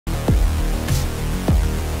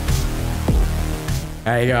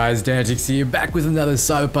Hey guys, Dantic here, back with another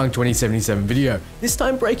Cyberpunk 2077 video. This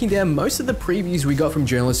time breaking down most of the previews we got from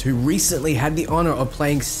journalists who recently had the honor of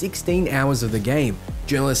playing 16 hours of the game.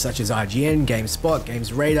 Journalists such as IGN, GameSpot,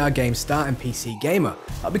 GamesRadar, GameStar, and PC Gamer.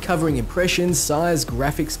 I'll be covering impressions, size,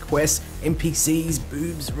 graphics, quests, NPCs,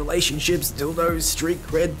 boobs, relationships, dildos, street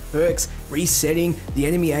cred, perks, resetting, the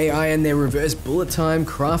enemy AI and their reverse bullet time,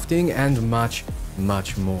 crafting, and much,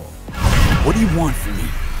 much more. What do you want from me?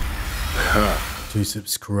 To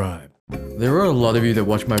subscribe. There are a lot of you that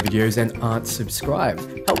watch my videos and aren't subscribed.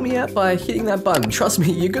 Help me out by hitting that button. Trust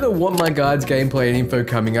me, you're gonna want my guides, gameplay, and info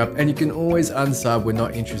coming up, and you can always unsub when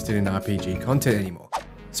not interested in RPG content anymore.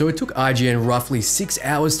 So it took IGN roughly 6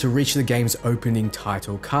 hours to reach the game's opening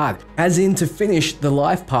title card, as in to finish the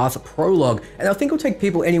Life Path prologue, and I think it'll take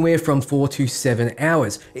people anywhere from 4 to 7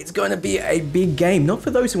 hours. It's going to be a big game, not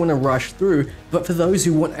for those who want to rush through, but for those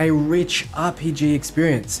who want a rich RPG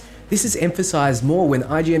experience. This is emphasized more when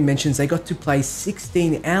IGN mentions they got to play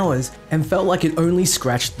 16 hours and felt like it only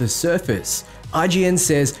scratched the surface. IGN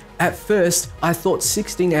says, "At first, I thought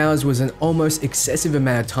 16 hours was an almost excessive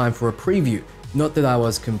amount of time for a preview. Not that I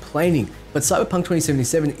was complaining, but Cyberpunk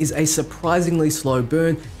 2077 is a surprisingly slow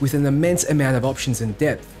burn with an immense amount of options and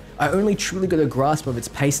depth. I only truly got a grasp of its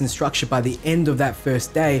pace and structure by the end of that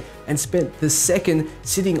first day and spent the second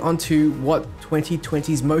sitting onto what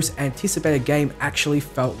 2020's most anticipated game actually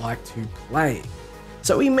felt like to play."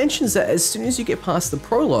 So he mentions that as soon as you get past the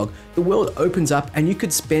prologue, the world opens up and you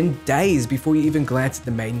could spend days before you even glance at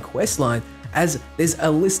the main quest line, as there's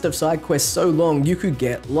a list of side quests so long you could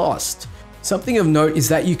get lost. Something of note is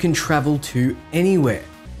that you can travel to anywhere.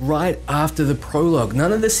 Right after the prologue,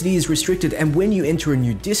 none of the city is restricted, and when you enter a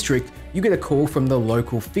new district, you get a call from the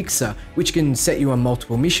local fixer, which can set you on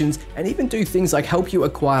multiple missions and even do things like help you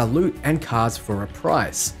acquire loot and cars for a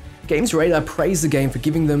price. GamesRadar praised the game for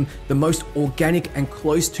giving them the most organic and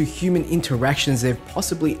close to human interactions they've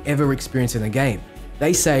possibly ever experienced in a game.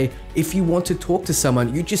 They say, if you want to talk to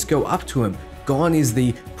someone, you just go up to them. Gone is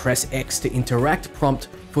the press X to interact prompt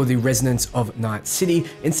for the residents of Night City.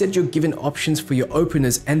 Instead, you're given options for your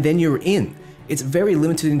openers and then you're in. It's very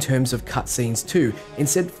limited in terms of cutscenes too,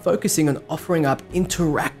 instead focusing on offering up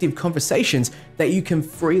interactive conversations that you can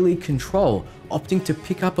freely control, opting to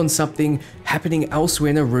pick up on something happening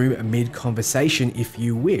elsewhere in a room mid-conversation if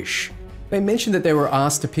you wish. They mentioned that they were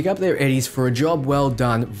asked to pick up their eddies for a job well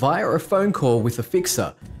done via a phone call with a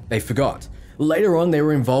fixer. They forgot. Later on, they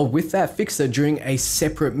were involved with that fixer during a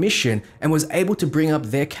separate mission and was able to bring up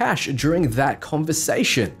their cash during that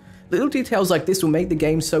conversation. Little details like this will make the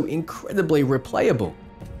game so incredibly replayable.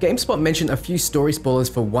 GameSpot mentioned a few story spoilers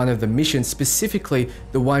for one of the missions, specifically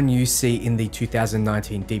the one you see in the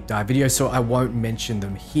 2019 deep dive video, so I won't mention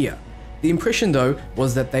them here. The impression though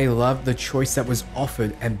was that they loved the choice that was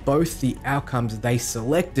offered, and both the outcomes they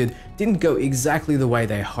selected didn't go exactly the way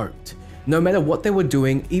they hoped. No matter what they were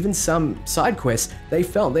doing, even some side quests, they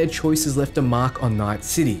felt their choices left a mark on Night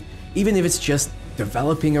City, even if it's just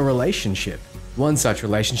developing a relationship. One such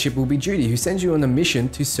relationship will be Judy, who sends you on a mission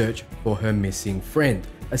to search for her missing friend,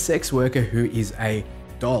 a sex worker who is a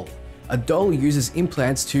doll. A doll uses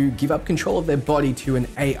implants to give up control of their body to an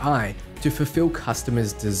AI to fulfill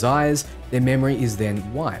customers' desires. Their memory is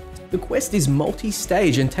then wiped. The quest is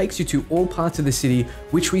multi-stage and takes you to all parts of the city,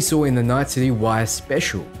 which we saw in the Night City Wire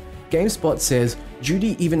special. GameSpot says,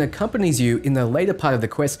 Judy even accompanies you in the later part of the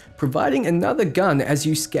quest, providing another gun as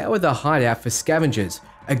you scour the hideout for scavengers,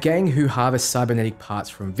 a gang who harvest cybernetic parts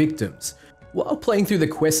from victims. While playing through the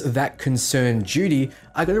quests that concern Judy,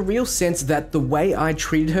 I got a real sense that the way I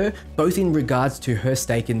treated her, both in regards to her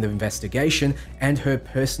stake in the investigation and her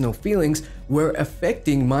personal feelings, were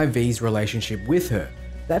affecting my V's relationship with her.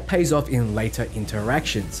 That pays off in later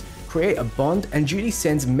interactions. Create a bond, and Judy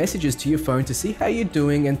sends messages to your phone to see how you're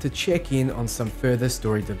doing and to check in on some further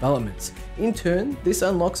story developments. In turn, this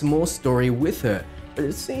unlocks more story with her, but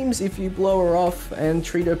it seems if you blow her off and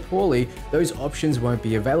treat her poorly, those options won't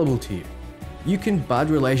be available to you. You can bud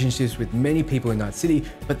relationships with many people in Night City,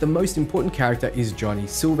 but the most important character is Johnny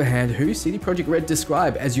Silverhand, who CD Projekt Red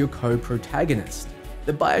describe as your co-protagonist.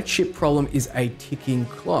 The biochip problem is a ticking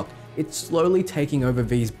clock. It's slowly taking over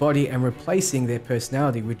V's body and replacing their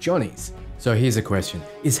personality with Johnny's. So here's a question.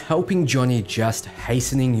 Is helping Johnny just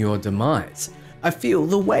hastening your demise? I feel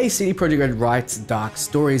the way CD Projekt Red writes dark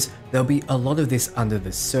stories, there'll be a lot of this under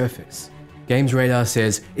the surface. GamesRadar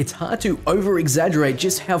says, it's hard to over-exaggerate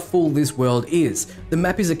just how full this world is. The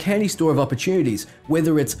map is a candy store of opportunities,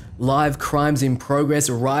 whether it's live crimes in progress,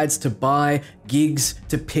 rides to buy, gigs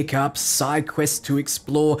to pick up, side quests to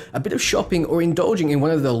explore, a bit of shopping, or indulging in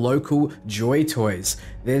one of the local joy toys.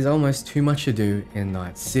 There's almost too much to do in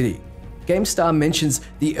Night City. GameStar mentions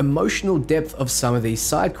the emotional depth of some of these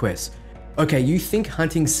side quests. Okay, you think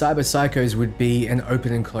hunting cyber psychos would be an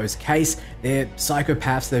open and closed case. They're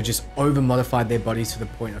psychopaths that have just over-modified their bodies to the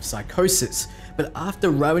point of psychosis. But after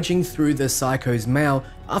rummaging through the psycho's mail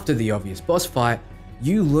after the obvious boss fight,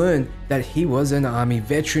 you learn that he was an army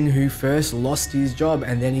veteran who first lost his job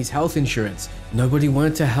and then his health insurance. Nobody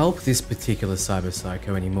wanted to help this particular cyber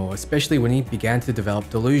psycho anymore, especially when he began to develop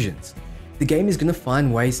delusions. The game is going to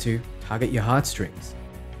find ways to target your heartstrings.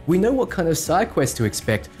 We know what kind of side quests to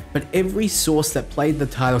expect, but every source that played the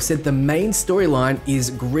title said the main storyline is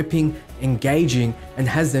gripping, engaging, and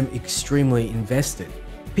has them extremely invested.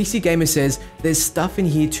 PC Gamer says there's stuff in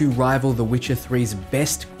here to rival The Witcher 3's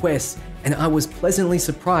best quests, and I was pleasantly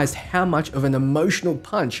surprised how much of an emotional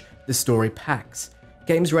punch the story packs.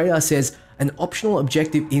 Games Radar says an optional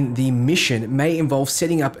objective in the mission may involve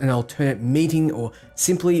setting up an alternate meeting or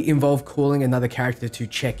simply involve calling another character to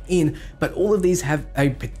check in, but all of these have a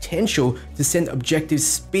potential to send objectives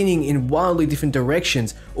spinning in wildly different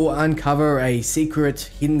directions or uncover a secret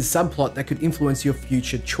hidden subplot that could influence your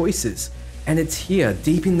future choices. And it's here,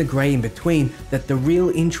 deep in the grey in between, that the real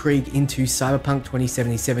intrigue into Cyberpunk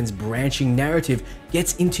 2077's branching narrative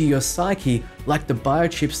gets into your psyche like the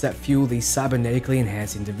biochips that fuel these cybernetically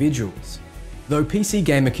enhanced individuals. Though PC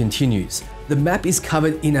Gamer continues, the map is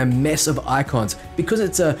covered in a mess of icons because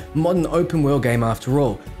it's a modern open world game after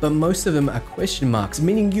all, but most of them are question marks,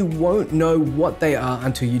 meaning you won't know what they are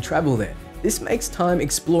until you travel there. This makes time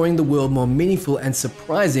exploring the world more meaningful and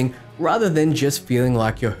surprising rather than just feeling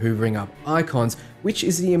like you're hoovering up icons, which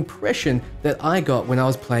is the impression that I got when I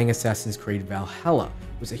was playing Assassin's Creed Valhalla.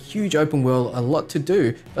 It was a huge open world, a lot to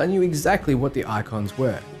do, but I knew exactly what the icons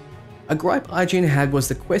were. A gripe IGN had was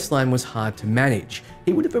the questline was hard to manage.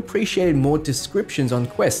 He would have appreciated more descriptions on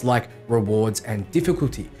quests like rewards and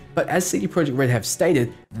difficulty, but as CD Projekt Red have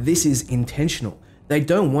stated, this is intentional. They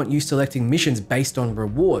don't want you selecting missions based on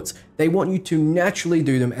rewards. They want you to naturally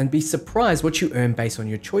do them and be surprised what you earn based on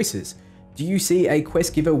your choices. Do you see a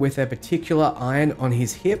quest giver with a particular iron on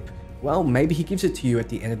his hip? Well, maybe he gives it to you at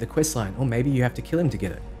the end of the questline, or maybe you have to kill him to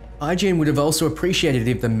get it. IGN would have also appreciated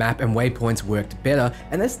if the map and waypoints worked better,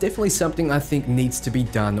 and that's definitely something I think needs to be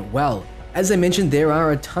done well. As I mentioned, there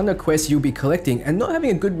are a ton of quests you'll be collecting, and not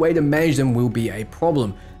having a good way to manage them will be a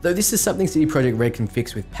problem. Though this is something CD Projekt Red can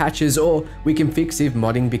fix with patches, or we can fix if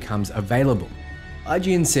modding becomes available.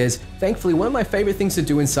 IGN says, thankfully one of my favorite things to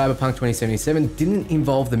do in Cyberpunk 2077 didn't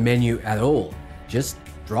involve the menu at all. Just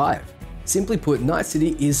drive. Simply put, Night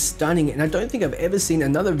City is stunning, and I don't think I've ever seen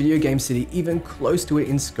another video game city even close to it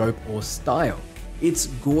in scope or style. It's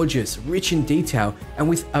gorgeous, rich in detail, and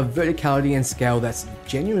with a verticality and scale that's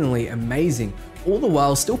genuinely amazing, all the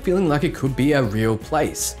while still feeling like it could be a real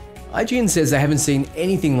place. IGN says they haven't seen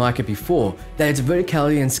anything like it before, that its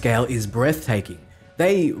verticality and scale is breathtaking.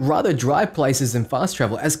 They rather drive places than fast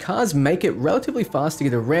travel, as cars make it relatively fast to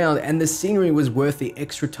get around and the scenery was worth the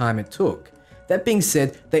extra time it took. That being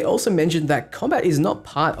said, they also mentioned that combat is not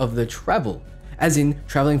part of the travel, as in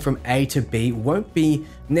traveling from A to B won't be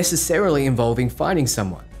necessarily involving fighting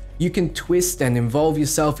someone. You can twist and involve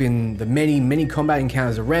yourself in the many combat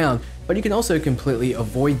encounters around, but you can also completely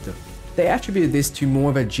avoid them. They attributed this to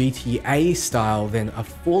more of a GTA style than a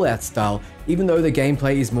Fallout style, even though the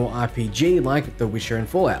gameplay is more RPG like the Witcher and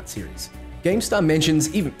Fallout series. GameStar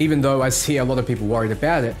mentions, even though I see a lot of people worried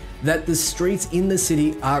about it, that the streets in the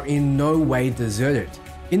city are in no way deserted.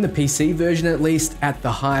 In the PC version at least, at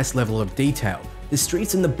the highest level of detail, the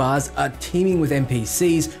streets and the bars are teeming with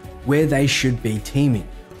NPCs where they should be teeming.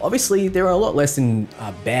 Obviously, there are a lot less in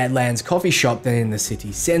a Badlands coffee shop than in the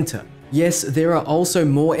city centre. Yes, there are also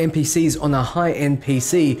more NPCs on a high-end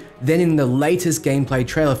PC than in the latest gameplay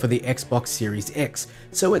trailer for the Xbox Series X,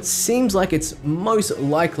 so it seems like it's most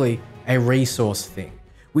likely a resource thing,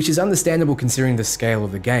 which is understandable considering the scale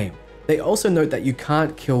of the game. They also note that you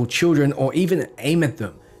can't kill children or even aim at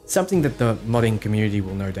them, something that the modding community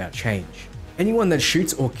will no doubt change. Anyone that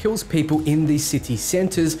shoots or kills people in these city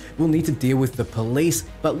centers will need to deal with the police,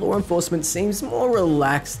 but law enforcement seems more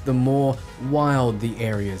relaxed the more wild the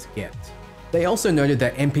areas get. They also noted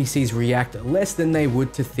that NPCs react less than they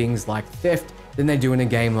would to things like theft than they do in a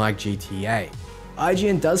game like GTA.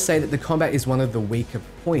 IGN does say that the combat is one of the weaker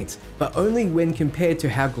points, but only when compared to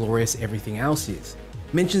how glorious everything else is.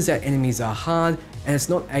 Mentions that enemies are hard and it's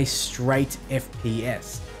not a straight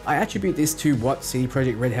FPS. I attribute this to what CD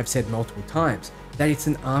Projekt Red have said multiple times, that it's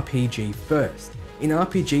an RPG first. In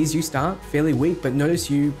RPGs you start fairly weak, but notice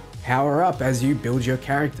you power up as you build your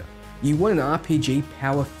character. You want an RPG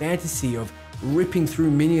power fantasy of ripping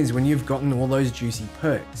through minions when you've gotten all those juicy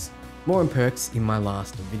perks. More on perks in my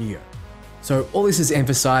last video. So all this is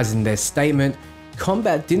emphasized in their statement.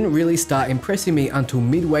 Combat didn't really start impressing me until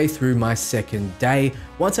midway through my second day,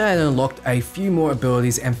 once I had unlocked a few more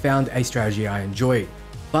abilities and found a strategy I enjoyed.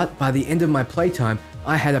 But by the end of my playtime,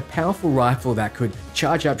 I had a powerful rifle that could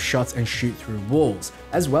charge up shots and shoot through walls,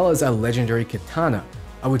 as well as a legendary katana.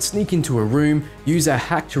 I would sneak into a room, use a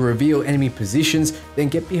hack to reveal enemy positions, then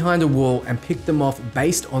get behind a wall and pick them off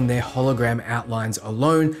based on their hologram outlines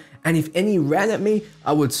alone, and if any ran at me,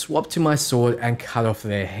 I would swap to my sword and cut off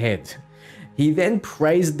their head. He then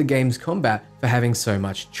praised the game's combat for having so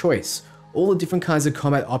much choice. All the different kinds of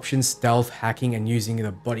combat options, stealth, hacking, and using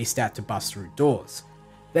the body stat to bust through doors.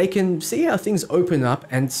 They can see how things open up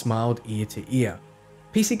and smiled ear to ear.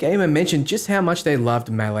 PC Gamer mentioned just how much they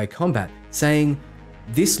loved melee combat, saying,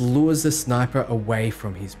 "This lures the sniper away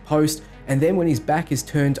from his post, and then when his back is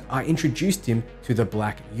turned, I introduced him to the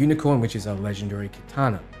Black Unicorn, which is a legendary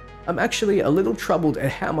katana. I'm actually a little troubled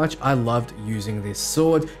at how much I loved using this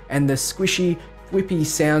sword and the squishy, whippy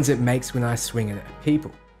sounds it makes when I swing it at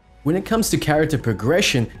people." When it comes to character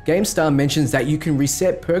progression, GameStar mentions that you can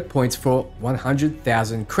reset perk points for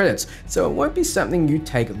 100,000 credits, so it won't be something you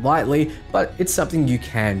take lightly, but it's something you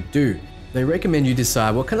can do. They recommend you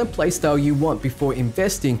decide what kind of playstyle you want before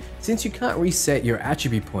investing, since you can't reset your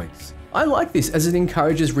attribute points. I like this as it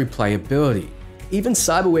encourages replayability. Even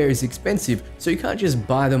cyberware is expensive, so you can't just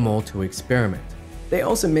buy them all to experiment. They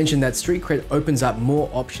also mention that Street Cred opens up more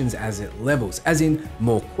options as it levels, as in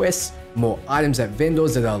more quests, more items at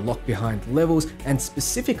vendors that are locked behind levels, and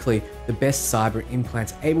specifically, the best cyber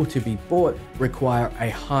implants able to be bought require a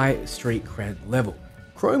high Street Cred level.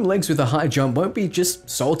 Chrome legs with a high jump won't be just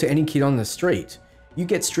sold to any kid on the street. You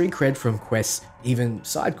get Street Cred from quests, even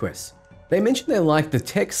side quests. They mentioned they liked the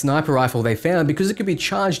tech sniper rifle they found because it could be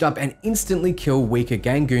charged up and instantly kill weaker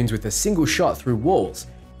gang goons with a single shot through walls.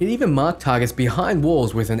 It even marked targets behind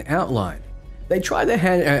walls with an outline. They tried their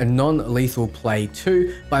hand at a non-lethal play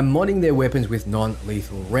too by modding their weapons with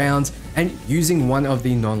non-lethal rounds and using one of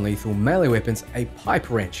the non-lethal melee weapons, a pipe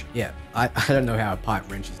wrench. Yeah, I don't know how a pipe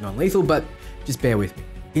wrench is non-lethal, but just bear with me.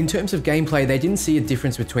 In terms of gameplay, they didn't see a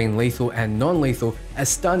difference between lethal and non-lethal, as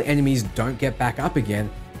stun enemies don't get back up again,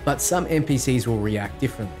 but some NPCs will react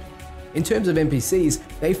differently. In terms of NPCs,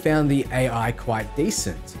 they found the AI quite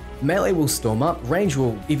decent. Melee will storm up, range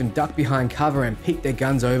will even duck behind cover and peek their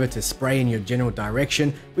guns over to spray in your general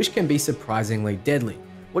direction, which can be surprisingly deadly.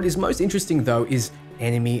 What is most interesting though is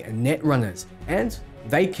enemy net runners, and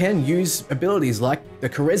they can use abilities like the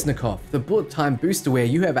Koreznikov, the bullet time booster where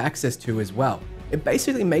you have access to as well. It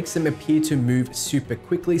basically makes them appear to move super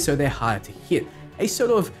quickly so they're harder to hit, a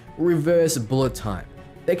sort of reverse bullet time.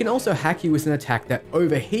 They can also hack you with an attack that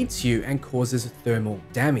overheats you and causes thermal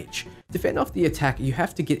damage. To fend off the attack, you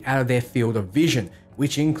have to get out of their field of vision,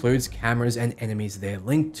 which includes cameras and enemies they're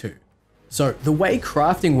linked to. So the way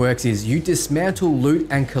crafting works is you dismantle, loot,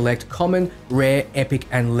 and collect common, rare, epic,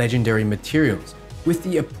 and legendary materials. With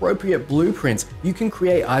the appropriate blueprints, you can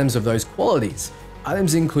create items of those qualities.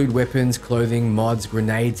 Items include weapons, clothing, mods,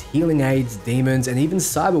 grenades, healing aids, demons, and even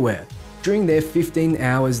cyberware. During their 15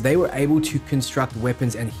 hours, they were able to construct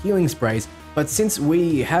weapons and healing sprays, but since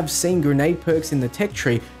we have seen grenade perks in the tech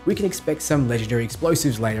tree, we can expect some legendary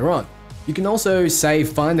explosives later on. You can also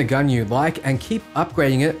find the gun you like and keep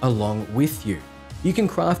upgrading it along with you. You can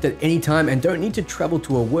craft at any time and don't need to travel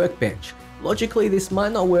to a workbench. Logically, this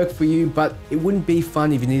might not work for you, but it wouldn't be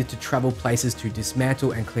fun if you needed to travel places to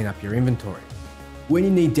dismantle and clean up your inventory. When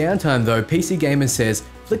you need downtime though, PC Gamer says,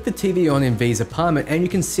 flick the TV on in V's apartment and you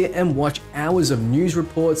can sit and watch hours of news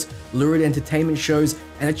reports, lurid entertainment shows,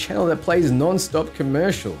 and a channel that plays non-stop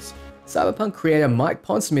commercials. Cyberpunk creator Mike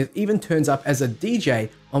Pondsmith even turns up as a DJ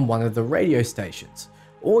on one of the radio stations.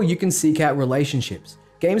 Or you can seek out relationships.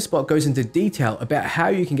 GameSpot goes into detail about how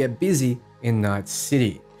you can get busy in Night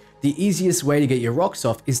City. The easiest way to get your rocks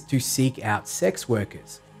off is to seek out sex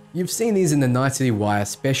workers. You've seen these in the Night City Wire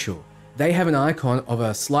special. They have an icon of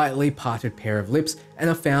a slightly parted pair of lips and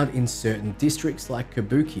are found in certain districts like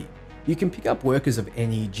Kabuki. You can pick up workers of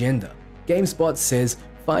any gender. GameSpot says,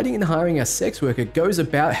 finding and hiring a sex worker goes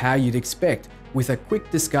about how you'd expect, with a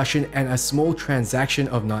quick discussion and a small transaction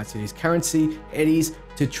of Night City's currency, eddies,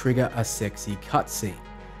 to trigger a sexy cutscene.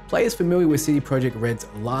 Players familiar with CD Projekt Red's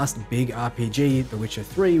last big RPG, The Witcher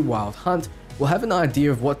 3 Wild Hunt, will have an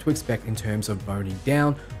idea of what to expect in terms of boning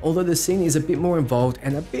down, although the scene is a bit more involved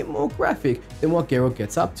and a bit more graphic than what Geralt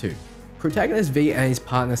gets up to. Protagonist V and his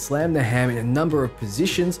partner slam the ham in a number of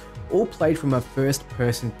positions, all played from a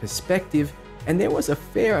first-person perspective, and there was a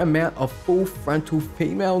fair amount of full frontal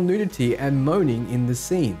female nudity and moaning in the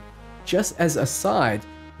scene. Just as a side,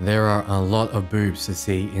 there are a lot of boobs to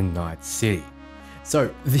see in Night City.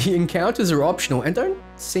 So the encounters are optional and don't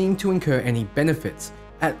seem to incur any benefits,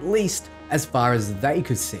 at least as far as they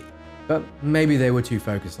could see. But maybe they were too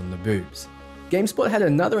focused on the boobs. GameSpot had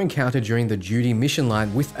another encounter during the Judy mission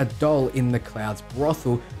line with a doll in the Cloud's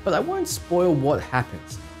brothel, but I won't spoil what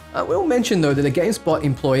happens. I will mention though that a GameSpot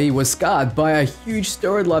employee was scarred by a huge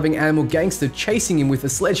steroid-loving animal gangster chasing him with a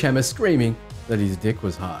sledgehammer, screaming that his dick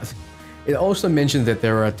was hard. It also mentioned that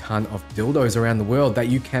there are a ton of dildos around the world that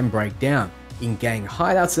you can break down. In gang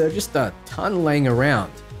hideouts, there are just a ton laying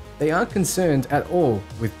around. They aren't concerned at all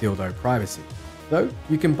with dildo privacy, though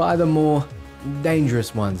you can buy the more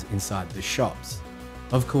dangerous ones inside the shops.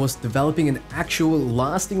 Of course, developing an actual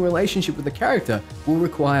lasting relationship with the character will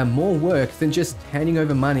require more work than just handing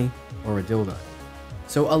over money or a dildo.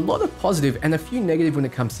 So a lot of positive and a few negative when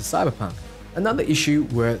it comes to Cyberpunk. Another issue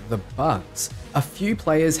were the bugs. A few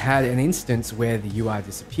players had an instance where the UI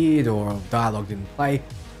disappeared or dialogue didn't play,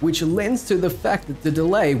 which lends to the fact that the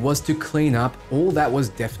delay was to clean up all that was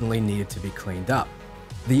definitely needed to be cleaned up.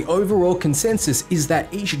 The overall consensus is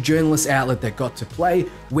that each journalist outlet that got to play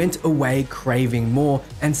went away craving more,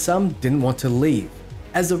 and some didn't want to leave.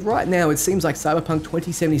 As of right now, it seems like Cyberpunk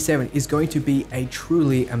 2077 is going to be a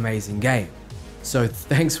truly amazing game. So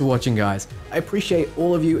thanks for watching, guys. I appreciate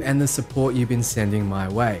all of you and the support you've been sending my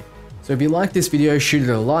way. So if you like this video, shoot it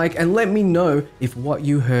a like and let me know if what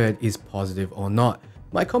you heard is positive or not.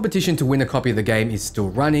 My competition to win a copy of the game is still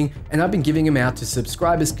running, and I've been giving them out to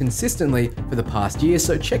subscribers consistently for the past year,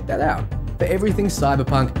 so check that out. For everything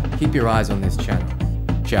Cyberpunk, keep your eyes on this channel.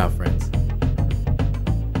 Ciao, friends.